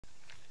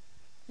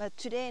but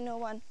today no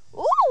one.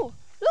 Ooh,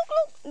 look,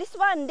 this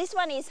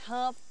one is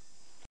herb,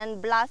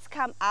 and blood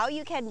come out.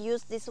 You can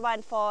use this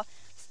one for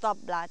stop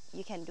blood.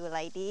 You can do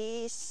like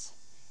this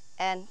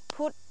and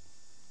put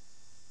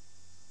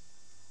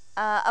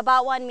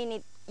about 1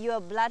 minute,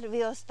 your blood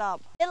will stop.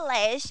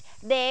 Village,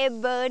 they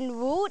burn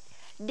wood.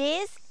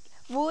 This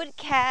wood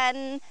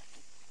can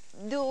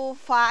do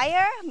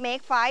fire,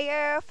 make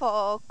fire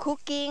for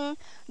cooking.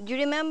 Do you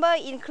remember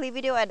in clip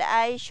video that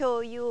I show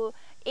you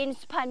in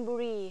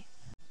Spanburi?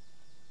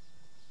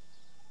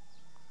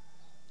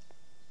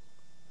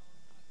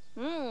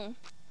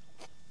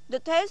 The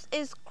taste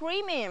is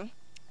creamy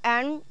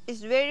and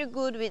it's very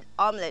good with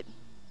omelette.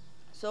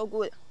 So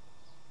good.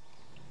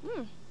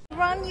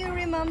 Ron, you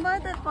remember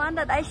that one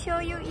that I show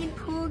you in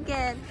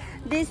Phuket?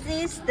 This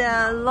is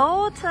the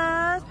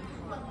lotus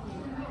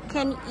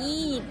can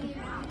eat.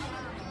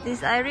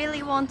 This I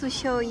really want to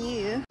show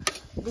you.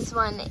 This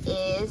one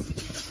is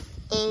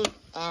egg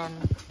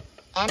and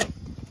ant.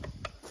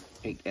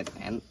 Egg and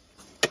ant.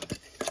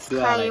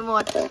 ไข่หม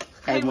ด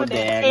ไข่หมดแด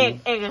ง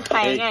เอกกับไ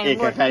ข่ไง เอก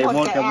กับไข่หม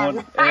ดกับหมด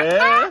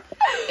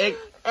เอก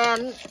แอ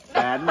น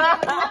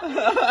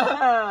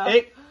เอ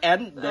กแอ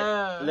น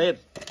เล็ด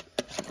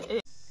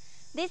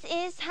This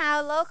is how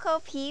local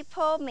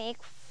people make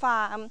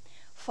farm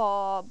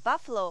for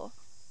buffalo.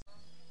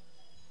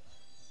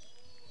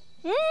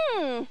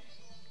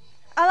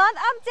 A lot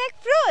of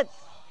jackfruit.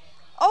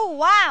 Oh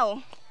wow!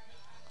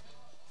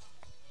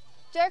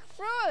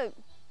 Jackfruit.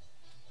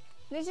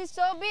 This is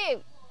so big,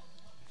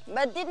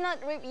 but did not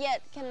rip yet.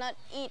 Cannot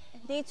eat.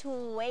 Need to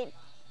wait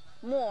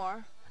more.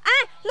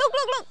 Ah, look!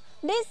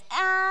 This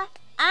ant.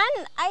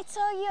 I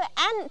told you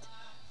ant.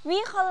 We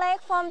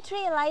collect from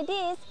tree like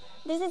this.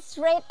 This is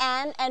red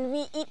ant, and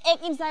we eat egg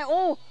inside.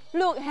 Oh,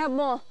 look, have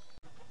more.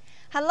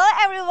 Hello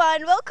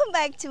everyone, welcome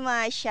back to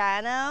my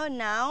channel.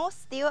 Now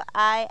still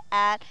I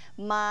at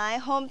my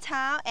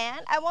hometown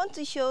and I want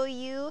to show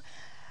you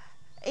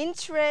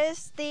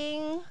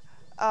interesting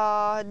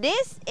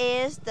this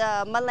is the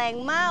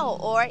malang mao,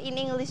 or in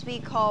English we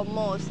call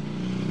mouse.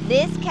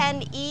 This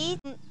can eat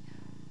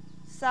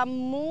some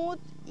meat,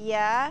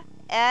 yeah,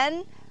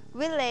 and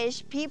village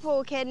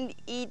people can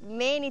eat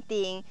many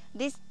things.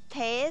 This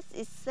taste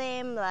is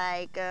same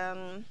like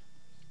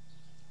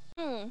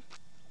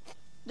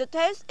the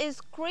taste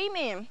is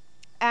creamy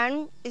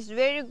and it's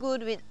very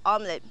good with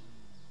omelette.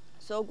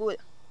 So good.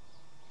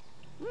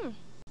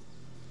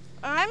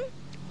 And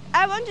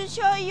I want to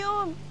show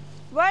you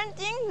one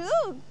thing.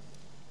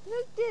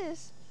 Look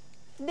this.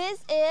 This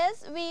is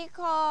we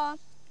call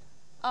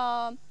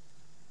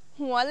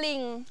hua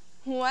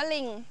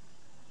ling.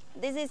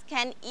 This is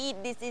can eat.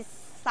 This is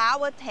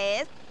sour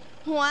taste.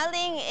 Hua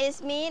ling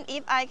is mean,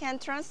 if I can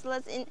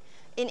translate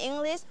in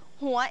English,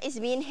 hua is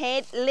mean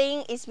head,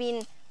 ling is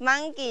mean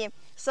monkey.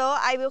 So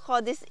I will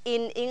call this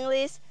in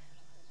English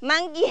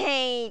monkey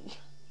head.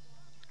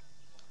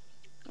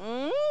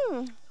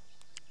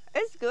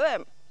 It's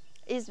good.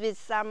 It's with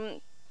some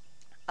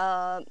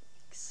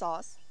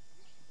sauce.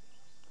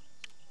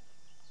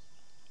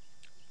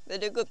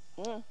 Very good.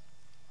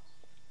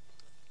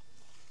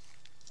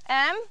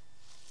 And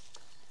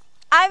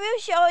I will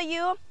show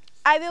you.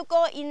 I will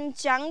go in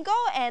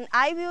jungle and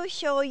I will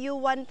show you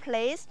one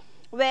place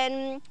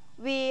when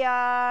we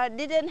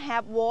didn't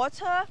have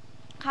water.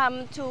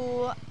 Come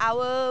to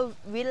our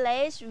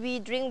village, we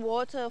drink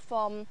water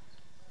from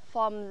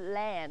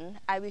land.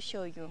 I will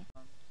show you.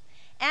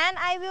 And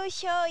I will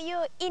show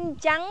you in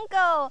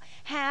jungle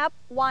have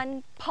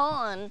one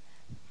pond.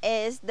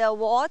 Is the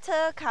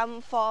water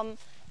come from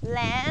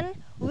land.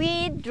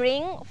 We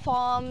drink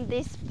from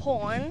this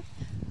pond.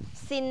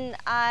 Since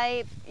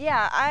I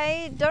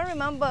don't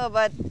remember,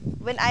 but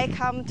when I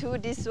come to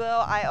this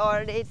world, I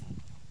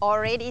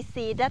already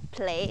see that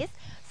place.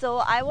 So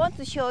I want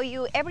to show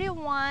you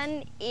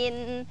everyone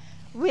in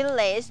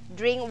village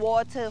drink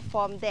water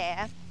from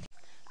there.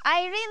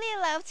 I really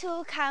love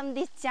to come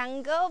this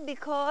jungle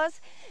because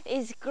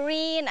it's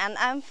green and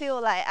I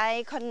feel like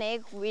I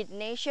connect with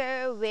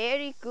nature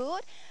very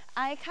good.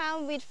 I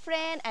come with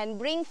friends and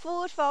bring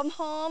food from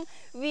home.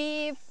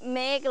 We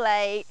make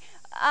like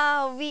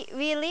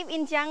we live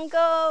in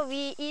jungle,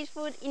 we eat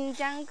food in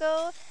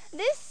jungle.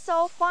 This is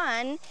so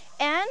fun.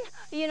 And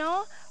you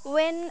know,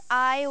 when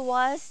I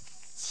was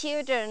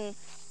children,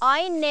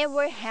 I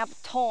never have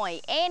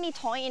toy. Any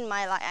toy in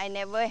my life I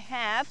never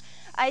have.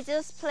 I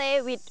just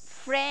play with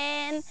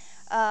friends.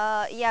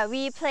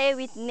 We play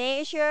with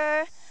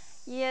nature.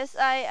 Yes,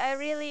 I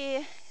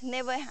really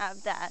never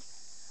have that.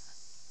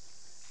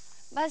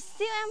 But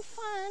still I'm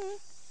fun,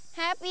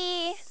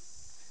 happy,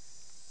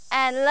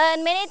 and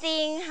learn many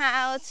things,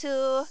 how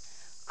to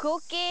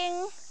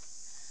cooking,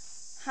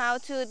 how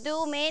to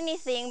do many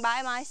things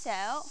by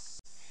myself.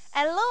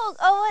 And look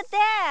over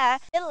there,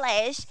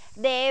 village,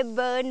 they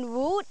burn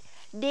wood.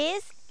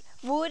 This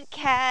wood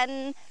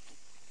can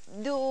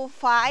do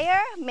fire,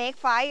 make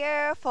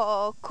fire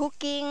for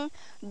cooking.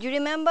 Do you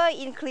remember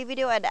in clip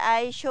video that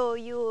I show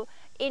you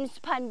in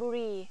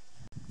Spanburi?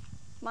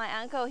 My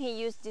uncle, he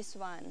used this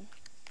one.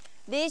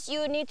 This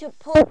you need to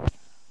put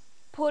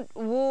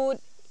wood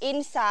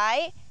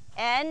inside,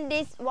 and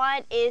this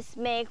one is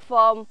made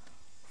from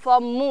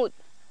wood,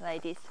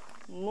 like this,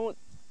 wood,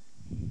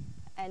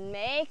 and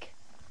make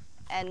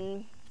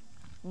and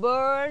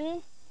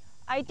burn.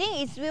 I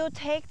think it will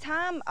take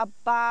time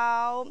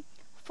about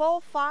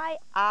 4-5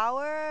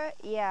 hours,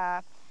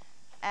 yeah.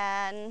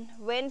 And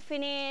when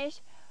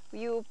finished,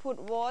 you put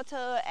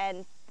water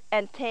and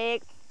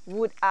take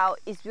wood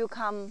out. It will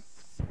come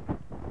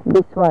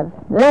this one,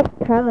 red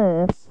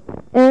color,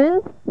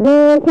 and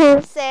they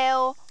can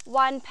sell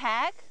one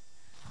pack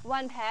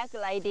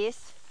like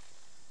this,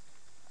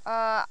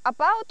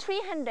 about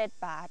 300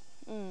 baht.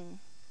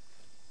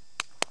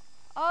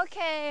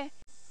 Okay,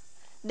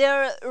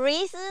 the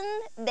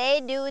reason they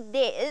do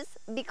this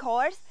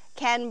because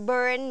can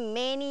burn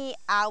many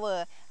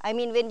hours. I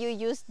mean, when you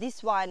use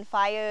this one,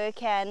 fire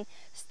can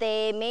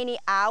stay many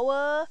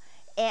hours,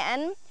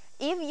 and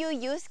if you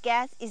use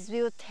gas, it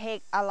will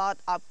take a lot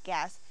of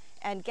gas,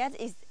 and gas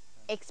is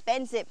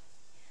expensive.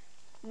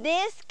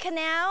 This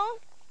canal,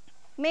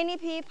 many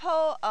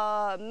people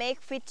make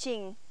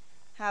fishing,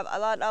 have a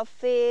lot of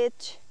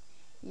fish,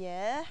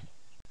 yeah.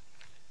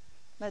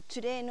 But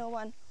today no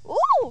one.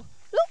 Ooh,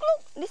 look,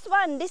 this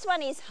one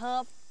is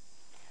herb.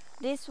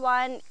 This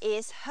one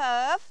is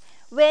herb.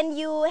 When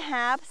you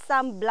have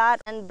some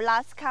blood and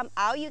blood come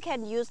out, you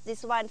can use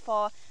this one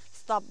for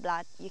stop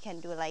blood. You can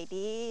do like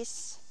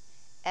this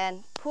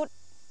and put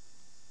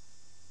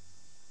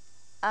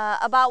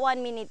about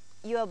 1 minute.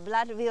 Your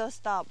blood will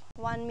stop.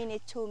 1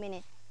 minute, 2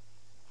 minutes.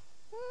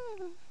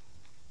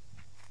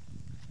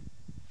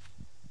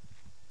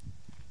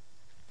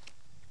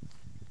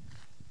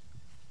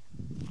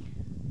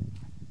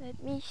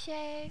 Let me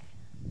check.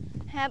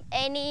 Have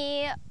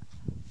any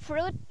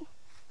fruit?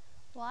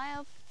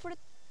 Wild fruit?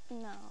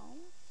 No.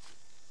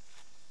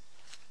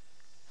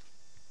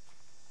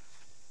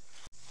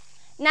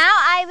 Now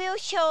I will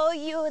show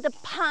you the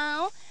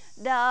pond.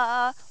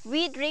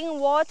 We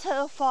drink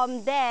water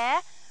from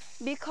there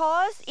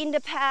because in the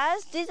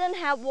past didn't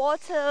have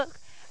water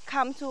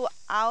come to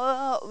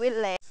our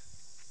village.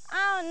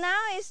 Oh,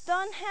 now it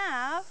don't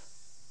have.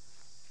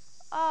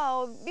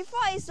 Oh,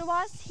 before it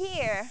was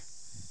here.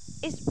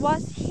 It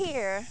was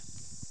here.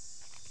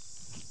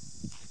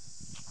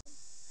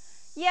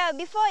 Yeah,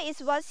 before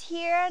it was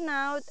here.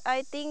 Now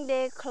I think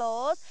they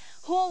closed.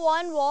 Who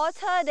want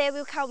water, they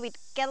will come with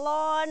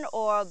gallon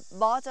or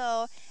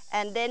bottle,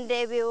 and then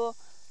they will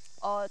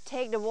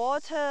take the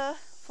water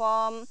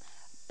from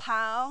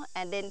pond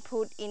and then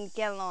put in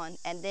gallon,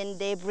 and then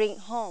they bring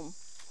home.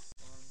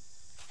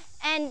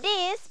 And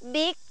this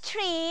big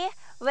tree,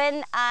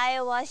 when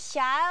I was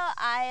child,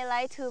 I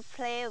like to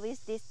play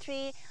with this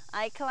tree.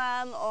 I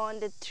climb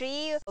on the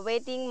tree,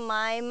 waiting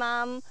my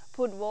mom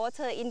put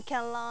water in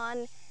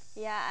gallon.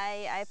 Yeah,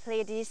 I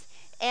play this.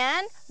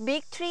 And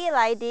big tree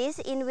like this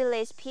in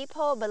village,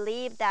 people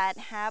believe that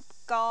have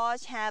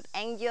God, have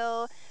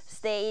angel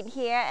stay in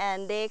here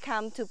and they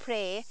come to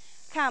pray.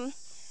 Come,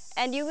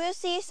 and you will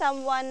see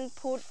someone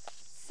put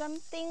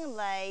something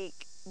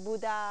like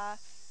Buddha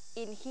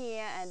in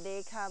here and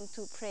they come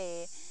to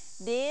pray.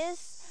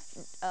 This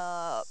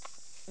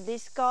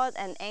God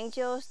and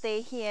angels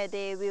stay here,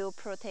 they will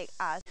protect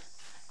us.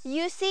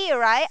 You see,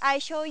 right? I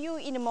show you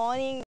in the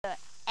morning the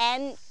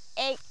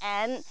egg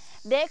ant.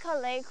 They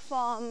collect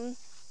from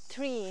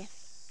tree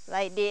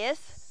like this.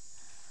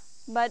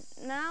 But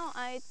now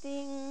I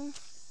think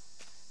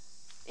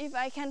if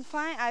I can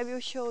find, I will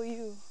show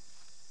you.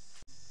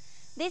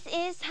 This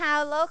is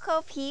how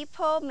local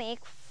people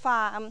make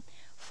farm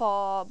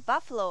for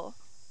buffalo.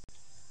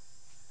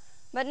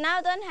 But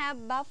now don't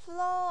have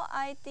buffalo.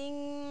 I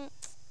think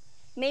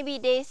maybe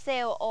they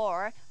sell,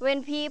 or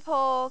when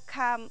people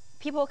come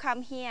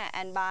here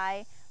and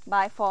buy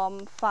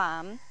from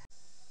farm.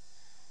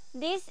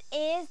 This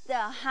is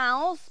the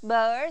house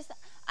birds.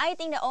 I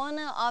think the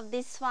owner of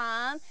this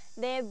farm,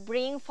 they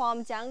bring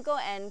from jungle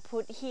and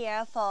put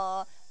here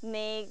for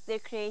make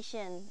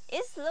decoration.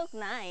 It look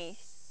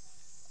nice.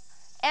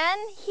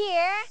 And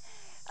here,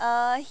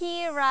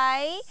 he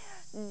write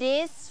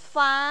this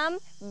farm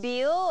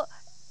built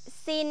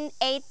since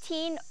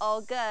 18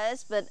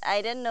 August, but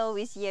I don't know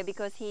which year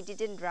because he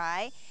didn't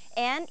write.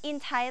 And in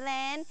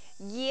Thailand,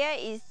 year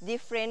is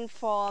different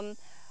from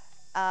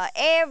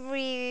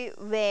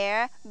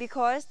everywhere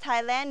because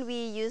Thailand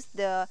we use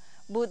the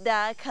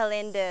Buddha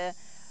calendar.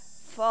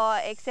 For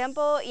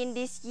example, in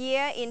this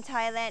year in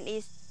Thailand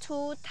is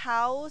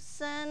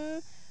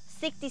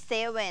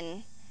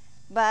 2067,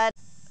 but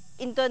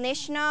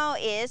international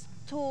is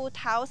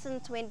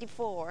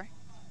 2024.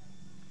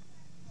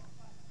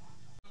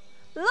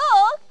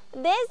 Look,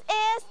 this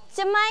is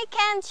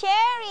Jamaican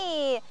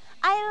cherry.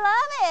 I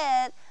love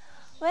it.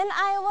 When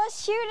I was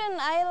student,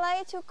 I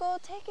like to go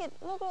take it.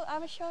 Look, I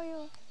will show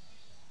you.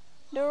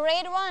 The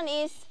red one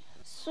is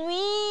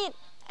sweet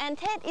and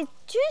taste is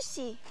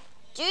juicy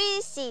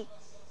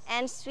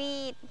and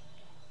sweet.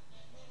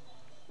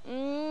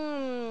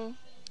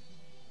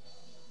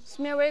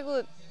 Smell very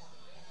good.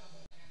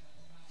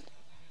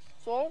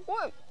 So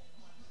good.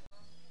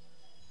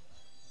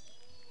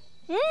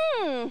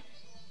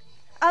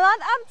 A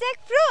lot of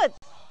jackfruit.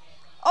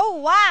 Oh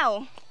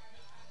wow!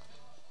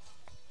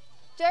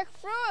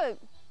 Jackfruit!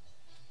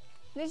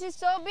 This is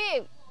so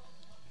big!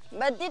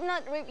 But did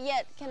not rip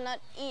yet, cannot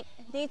eat.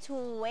 Need to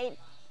wait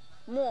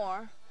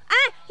more.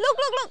 Ah! Look,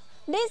 look, look!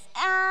 This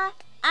ant!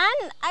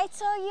 I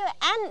told you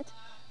ant!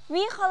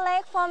 We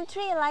collect from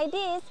tree like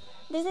this.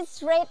 This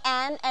is red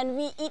ant and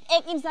we eat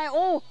egg inside.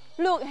 Oh!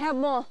 Look, have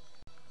more.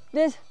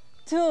 This,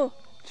 2,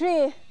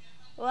 3.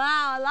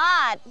 Wow, a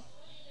lot!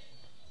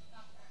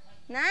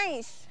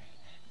 Nice!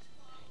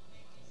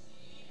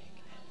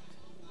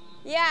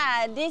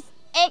 Yeah, this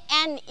egg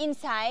ant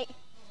inside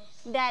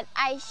that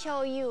I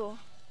show you.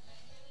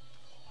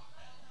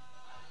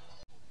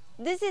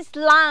 This is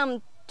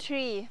lime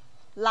tree.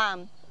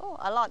 Lime. Oh,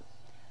 a lot.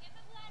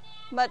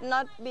 But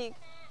not big.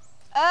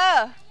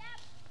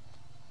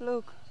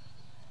 Look.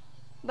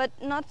 But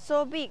not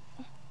so big.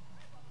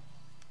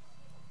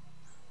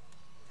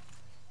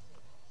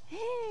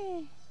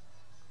 Hey.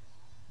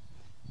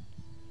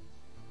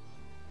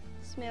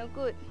 Smell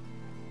good.